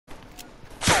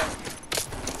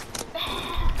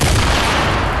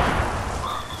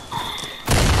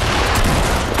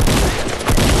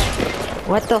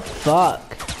What the fuck?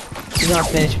 He's gonna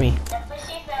finish me.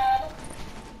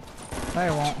 No, he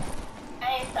won't.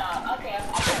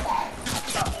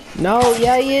 No,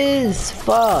 yeah he is.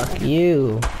 Fuck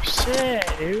you. Shit,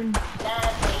 dude.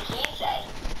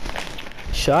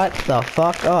 Shut the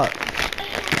fuck up.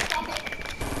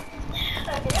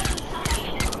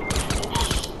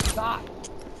 Stop.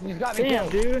 He's got me Damn,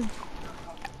 killed. dude.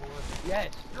 Yes.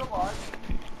 Come on.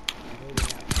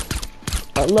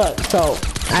 Look, so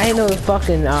I didn't know the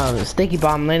fucking sticky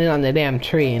bomb landed on the damn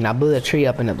tree, and I blew the tree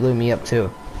up, and it blew me up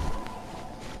too.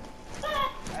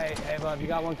 Hey, bub, you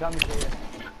got one coming to you.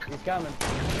 He's coming.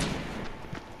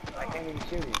 I can't even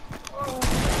shoot him.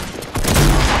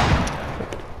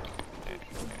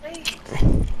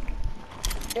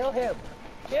 Kill him.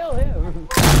 Kill him.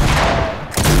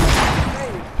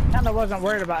 Kinda wasn't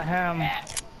worried about him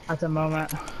at the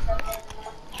moment.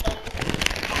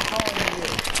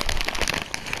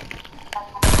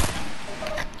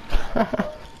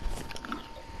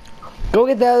 Go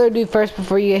get the other dude first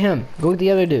before you get him. Go get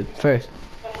the other dude first.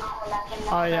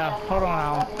 Oh yeah, hold on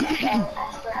now.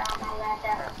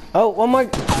 Oh, one more.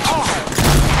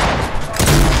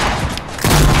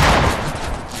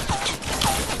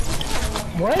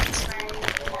 What?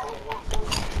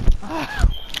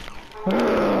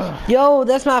 Yo,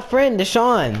 that's my friend,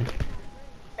 Deshaun.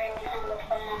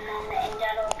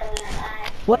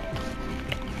 What?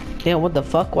 Damn, what the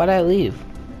fuck? Why'd I leave?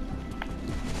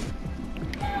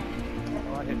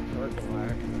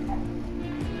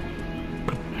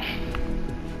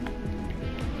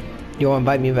 You wanna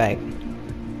invite me back?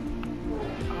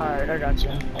 Alright, I got you.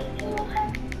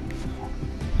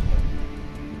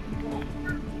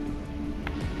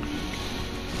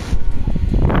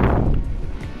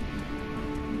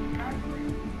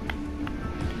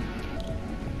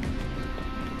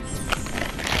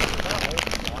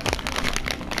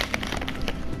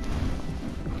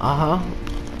 Uh-huh.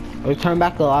 Return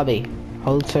back to the lobby.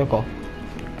 Hold circle.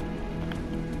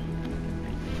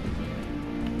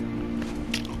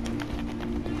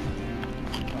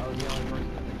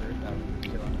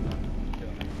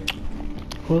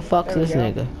 Who the fuck's this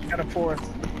nigga? Got a fourth.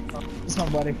 It's my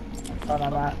buddy. Oh, no,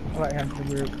 not. Right here for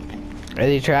the group. Is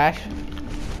he trash?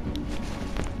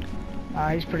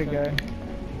 He's pretty good.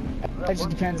 It just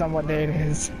depends on what day it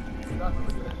is.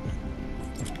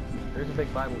 There's a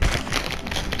big Bible.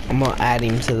 I'm gonna add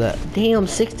him to the damn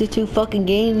 62 fucking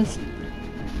games.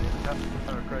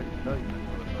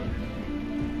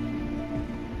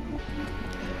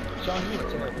 Sean, you were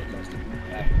terrible testing.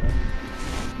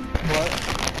 What?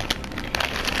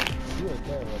 You were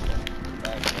terrible testing.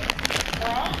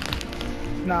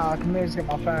 Nah, come here, just get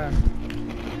my phone.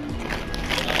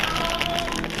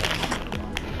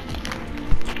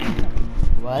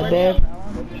 What, babe?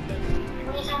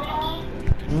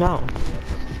 No.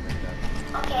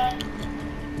 Okay.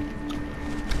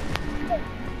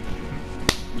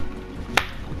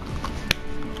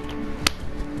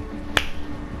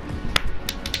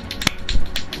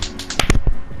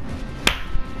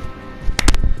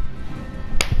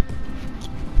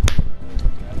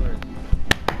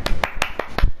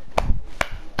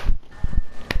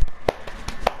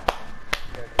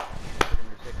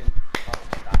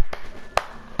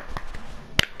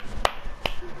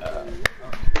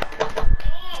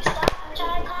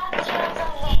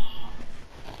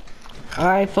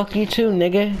 Alright, fuck you too,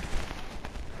 nigga.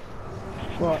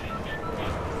 What?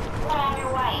 I'm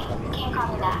your wife. You can't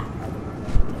call me that.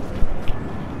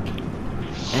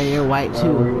 And you're white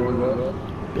too,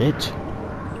 bitch.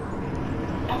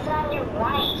 I said I'm your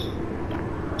wife.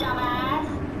 Dumbass.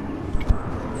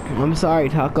 I'm sorry,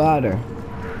 talk louder.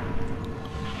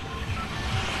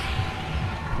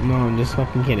 No, I'm just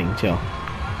fucking kidding, chill.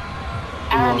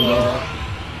 I love you.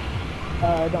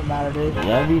 It don't matter, dude.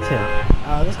 Love you too.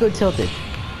 Let's go tilted.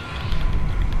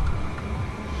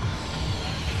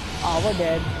 Oh, we're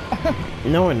dead.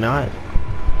 No, we're not.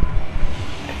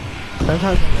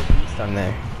 Sometimes there's a beast on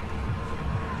there.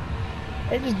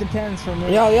 It just depends for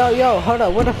me. Yo, hold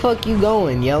up. Where the fuck you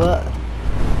going, Yella?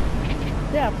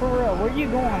 Yeah, for real. Where you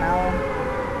going, Alan?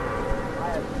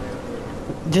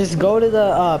 Just go to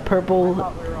the purple.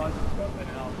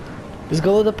 Just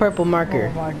go to the purple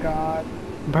marker. Oh my god.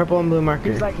 Purple and blue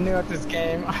marker. He's like new at this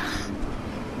game. I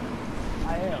am.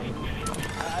 I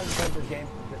haven't played this game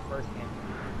since this first game.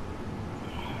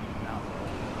 No.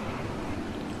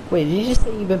 Wait, did you just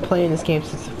say you've been playing this game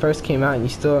since it first came out and you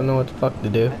still don't know what the fuck to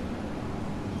do?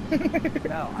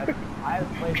 No, I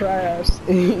haven't played Trash.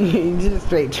 You just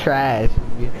straight trash.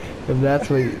 If that's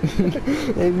what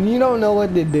if you don't know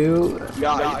what to do.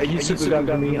 Yeah, you super gun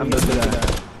for me. I'm done to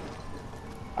that.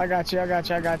 I got you.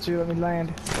 Let me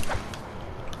land.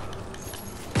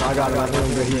 I got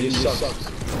him, but he just sucks.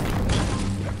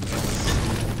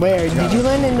 Where did you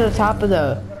land into the top of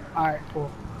the? Alright, cool.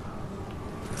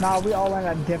 Nah, we all land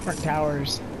at different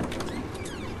towers.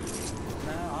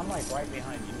 No, I'm like right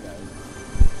behind you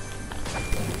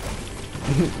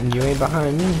guys. You ain't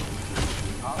behind me.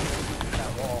 I'm in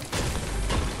that wall.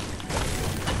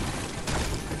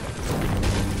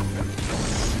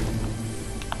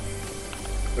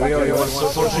 You want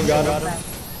sourcing gun on him?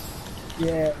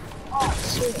 Yeah. Oh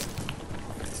shit.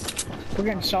 We're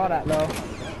getting shot at though.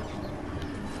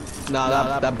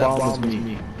 Nah, that bomb was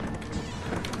me.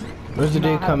 Where's the Nah,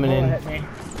 I dude had a coming bullet in? hit me.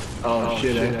 Oh,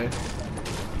 shit, eh?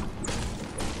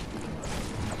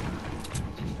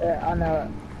 Yeah, I know it.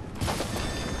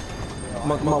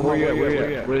 Come on, where you at?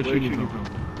 Where are they shooting from?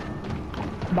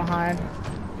 Behind.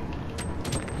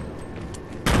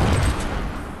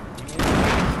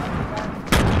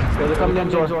 Yeah, they're coming in,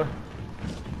 Zor.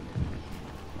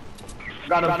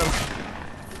 Got him.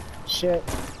 Shit.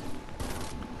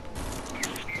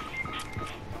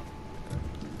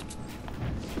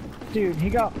 Dude, he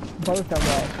got both of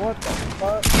us. What the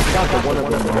fuck? Got the one of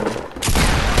them.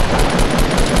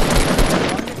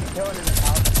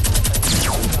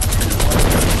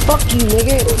 Fuck you,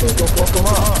 nigga. Go fuck him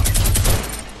up.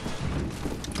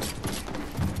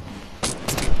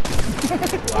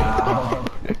 Wow.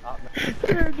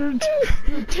 Dude,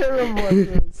 you're terrible at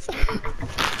this.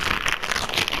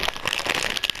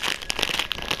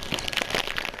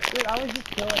 Dude, I was just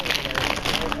killing him there,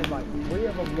 and like 3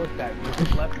 of them looked at me,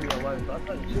 just left me alone. So I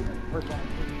started shooting at the first one.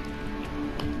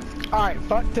 Alright,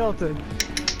 fuck tilted.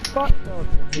 Fuck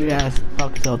tilted. Yes,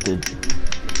 fuck tilted.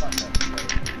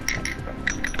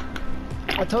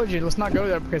 I told you, let's not go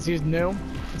there because he's new.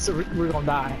 So we're gonna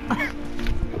die.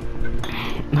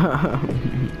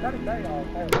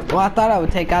 Well, I thought I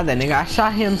would take out that nigga. I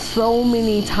shot him so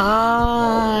many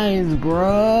times,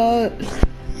 bruh.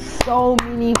 So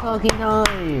many fucking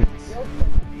times.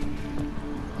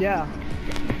 Yeah.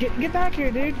 Get back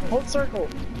here, dude. Hold circle.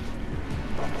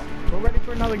 We're ready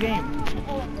for another game.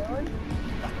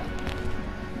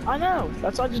 I know.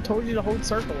 That's why I just told you to hold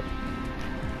circle.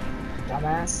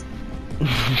 Dumbass.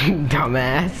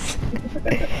 Dumbass.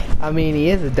 I mean, he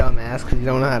is a dumbass because you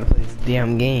don't know how to play this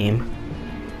damn game.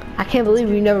 I can't believe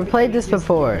we never played this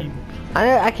before.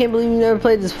 I can't believe you never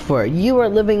played this before. You are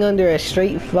living under a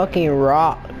straight fucking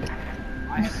rock.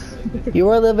 You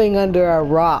are living under a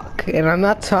rock. And I'm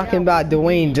not talking about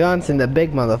Dwayne Johnson, the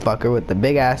big motherfucker with the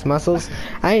big ass muscles.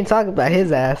 I ain't talking about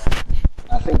his ass.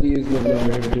 I think he is living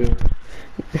over here too.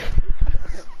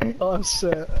 Oh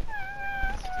shit.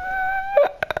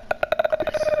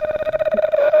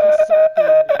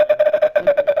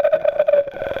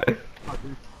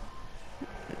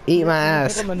 Eat my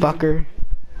ass, fucker.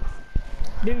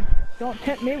 Dude, don't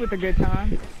tempt me with a good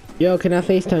time. Yo, can I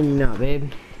FaceTime you now,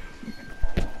 babe?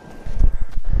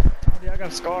 Dude, I got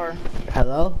a scar.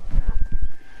 Hello?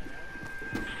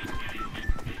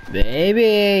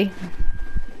 Baby!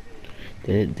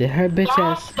 Did her bitch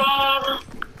ass...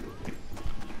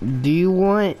 Do you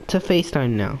want to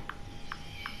FaceTime now?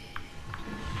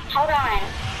 Hold on.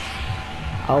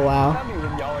 Oh wow. Tell me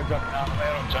when y'all are jumping out, I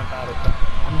don't jump out of stuff.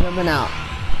 I'm jumping out.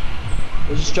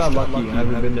 Let's just try lucky. I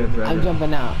haven't been there forever. I'm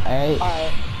jumping out, alright?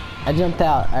 Alright, I jumped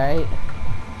out, alright?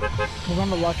 we're going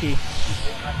to lucky. I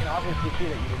can obviously see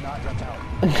that you did not jump out.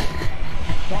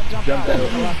 Don't jump Jump out. out.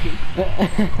 We're lucky.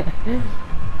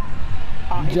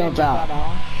 Oh, he Jump did out.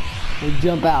 huh?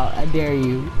 Jump out, I dare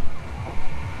you.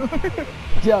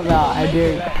 Jump out, I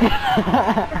dare you.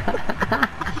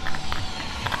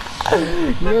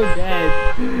 You're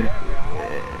dead.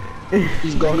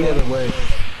 He's going the other way.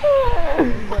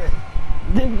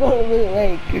 Just go to the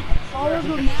lake. Follow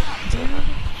the map, dude.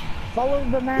 Follow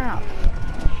the map.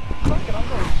 Fuck it, I'm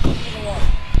going in the water.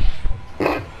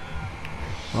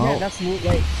 Oh. Yeah, that's Loot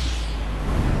Lake.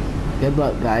 Good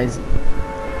luck, guys.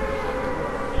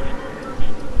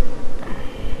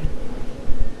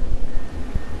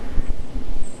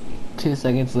 Two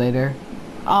seconds later.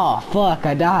 Oh, fuck,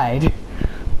 I died.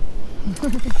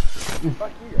 Fuck you guys.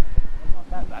 I'm not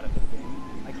that bad at this game.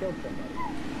 I killed somebody.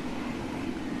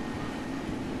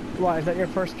 Why, is that your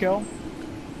first kill?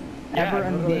 Ever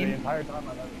in the literally game? The entire time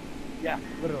I've ever... Yeah,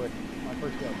 literally. My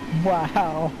first kill.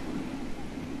 Wow.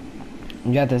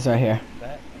 You got this right here.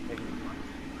 That, I'm taking it.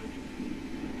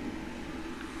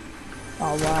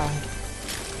 Oh, wow.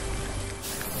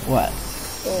 What?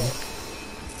 Oh.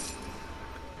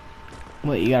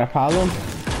 What, you got a problem?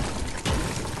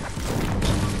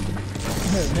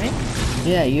 Who, me?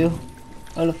 Yeah, you.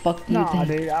 What the fuck do you Nah, think?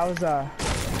 dude, I was, I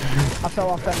fell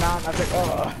off that mountain, I was like,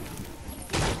 oh.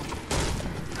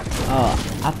 Oh,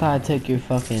 I thought I took your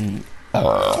fucking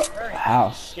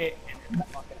House. Shit.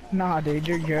 Nah, dude,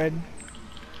 you're good.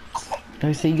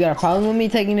 I say you got a problem with me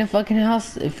taking the fucking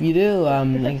house? If you do, I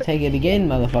can take it again,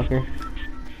 motherfucker.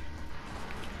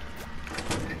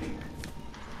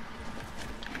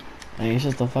 I mean, it's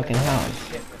just a fucking house.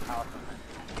 Shit, this house on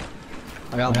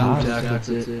it. I got blue tack, that's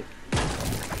it. You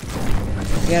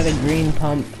got a green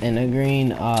pump and a green,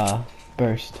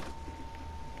 burst.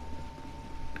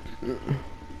 I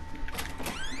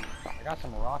got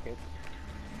some rockets.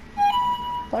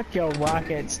 Fuck your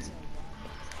rockets.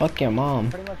 Fuck your mom.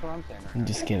 Pretty much what I'm saying. I'm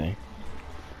just kidding.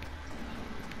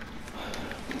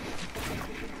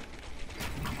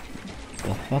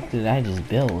 The fuck did I just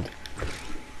build?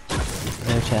 Is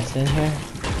there a chest in here?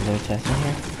 Is there a chest in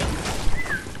here?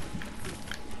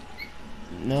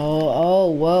 No, oh,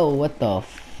 whoa, what the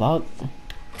fuck?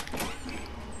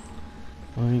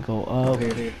 Let me go up,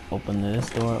 open this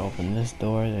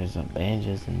door, there's some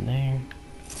bandages in there.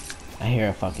 I hear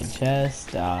a fucking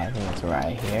chest, I think it's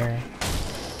right here.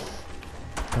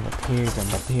 Jump up here,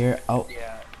 jump up here, oh.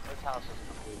 Yeah, this house is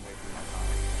completely away from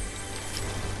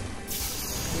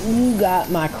my house. You got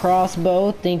my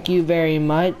crossbow, thank you very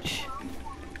much.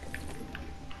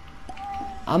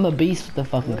 I'm a beast with the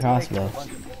fucking crossbow.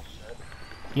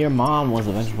 Your mom was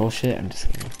a bunch of bullshit, I'm just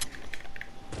kidding.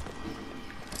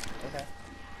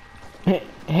 Okay.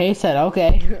 Hey said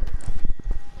okay.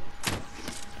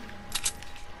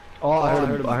 Oh, I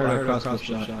heard a crossbow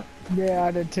shot. Yeah,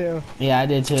 I did too. Yeah, I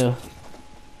did too.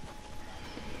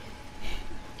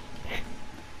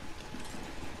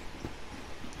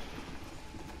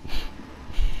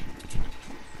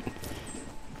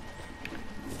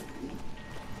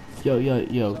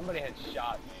 Yo. Somebody had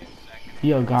shot me in a second.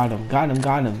 Yo,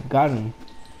 got him.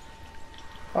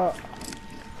 Oh.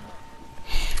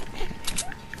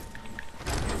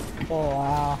 Oh,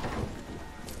 wow.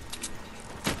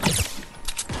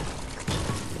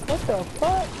 What the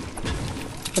fuck?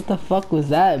 What the fuck was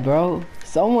that, bro?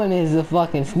 Someone is a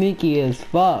fucking sneaky as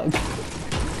fuck.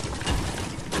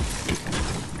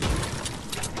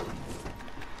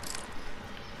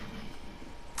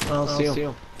 I'll see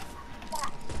him.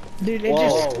 Dude, it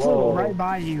just flew right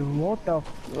by you. What the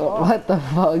fuck? What the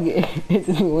fuck? It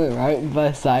just went right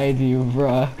beside you,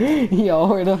 bro. Yo,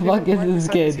 where the fuck is this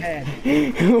kid?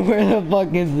 Where the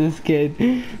fuck is this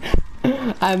kid?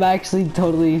 I'm actually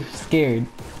totally scared.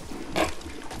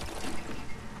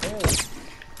 What's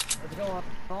going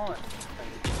on?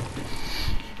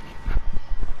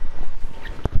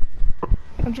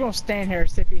 I'm just gonna stand here and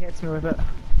see if he hits me with it.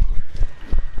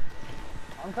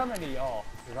 I'm coming to y'all,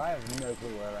 because I have no clue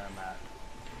where I'm at.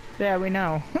 Yeah, we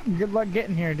know. Good luck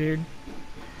getting here, dude.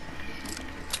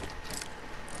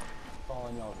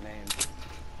 Calling y'all's names.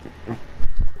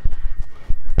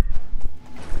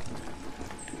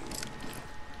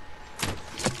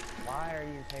 Why are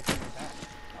you taking me back?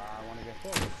 I want to get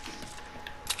forward.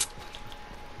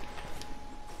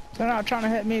 They're not trying to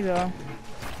hit me, though.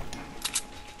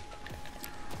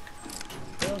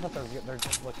 Feels like they're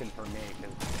just looking for me,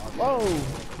 because... Whoa!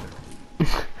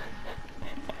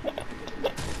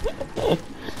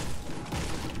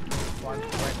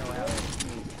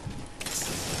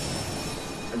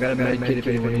 I got a med kit if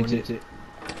anyone needs it.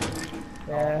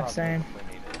 Yeah, same.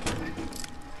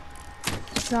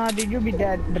 Nah, dude, you'll be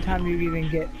dead by the time you even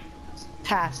get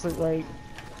past Loot Lake.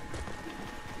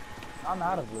 I'm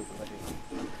out of loot, buddy.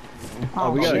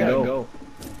 Oh, we gotta shit. go.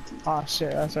 Oh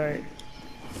shit, that's right.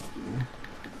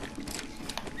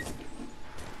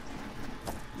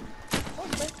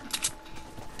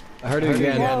 I heard it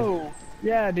again. Whoa!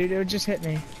 Yeah, dude, it just hit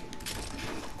me.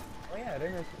 Oh yeah,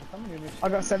 there's somebody who I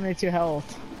got 72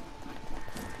 health.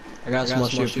 I got some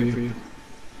shit for you.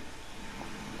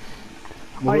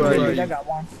 Oh, you're Where good, are dude, I you? got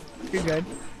one. You're good.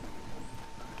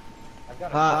 I've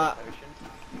got a potion.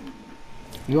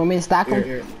 You want me to stack them?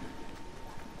 Here.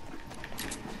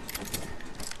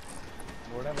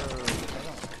 Whatever.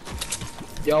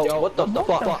 Yo, what the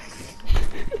fuck?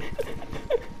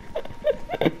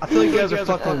 I feel like you guys are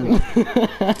fucking with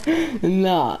me.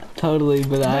 Nah, totally,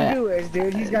 but Who is,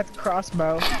 dude? He's got the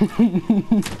crossbow.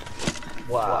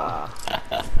 Wow.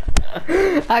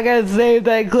 I gotta save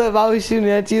that clip. I was shooting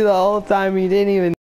at you the whole time. You didn't even